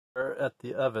We're at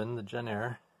the oven, the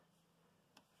Jenn-Air.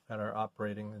 Got our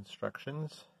operating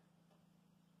instructions.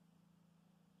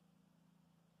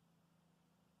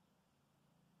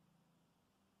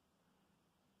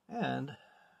 And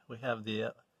we have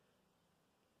the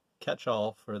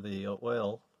catch-all for the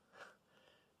oil,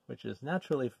 which is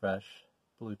naturally fresh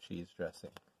blue cheese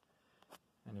dressing.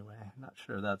 Anyway, I'm not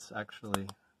sure that's actually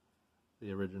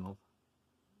the original.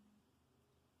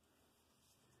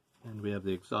 And we have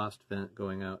the exhaust vent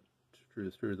going out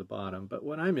through the bottom. But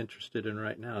what I'm interested in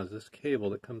right now is this cable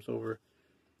that comes over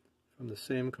from the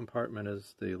same compartment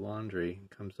as the laundry.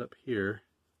 It comes up here.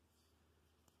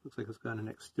 Looks like it's got an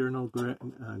external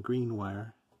green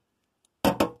wire.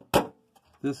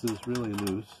 This is really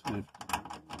loose. They've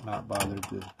not bothered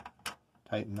to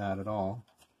tighten that at all.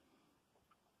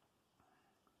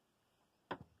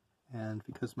 And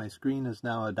because my screen is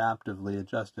now adaptively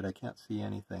adjusted, I can't see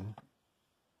anything.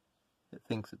 It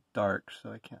thinks it's dark,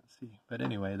 so I can't see. But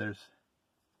anyway, there's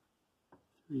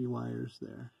 3 wires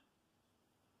there.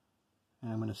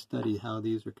 And I'm going to study how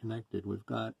these are connected. We've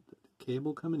got the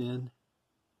cable coming in,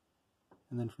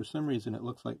 and then for some reason it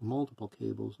looks like multiple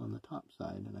cables on the top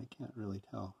side, and I can't really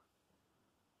tell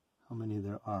how many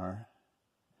there are.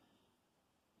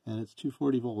 And it's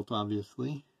 240 volt,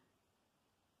 obviously.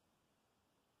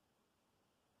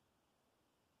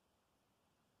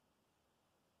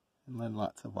 And then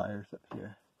lots of wires up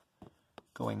here,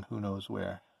 going who knows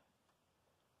where.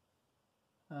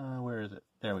 Where is it?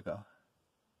 There we go.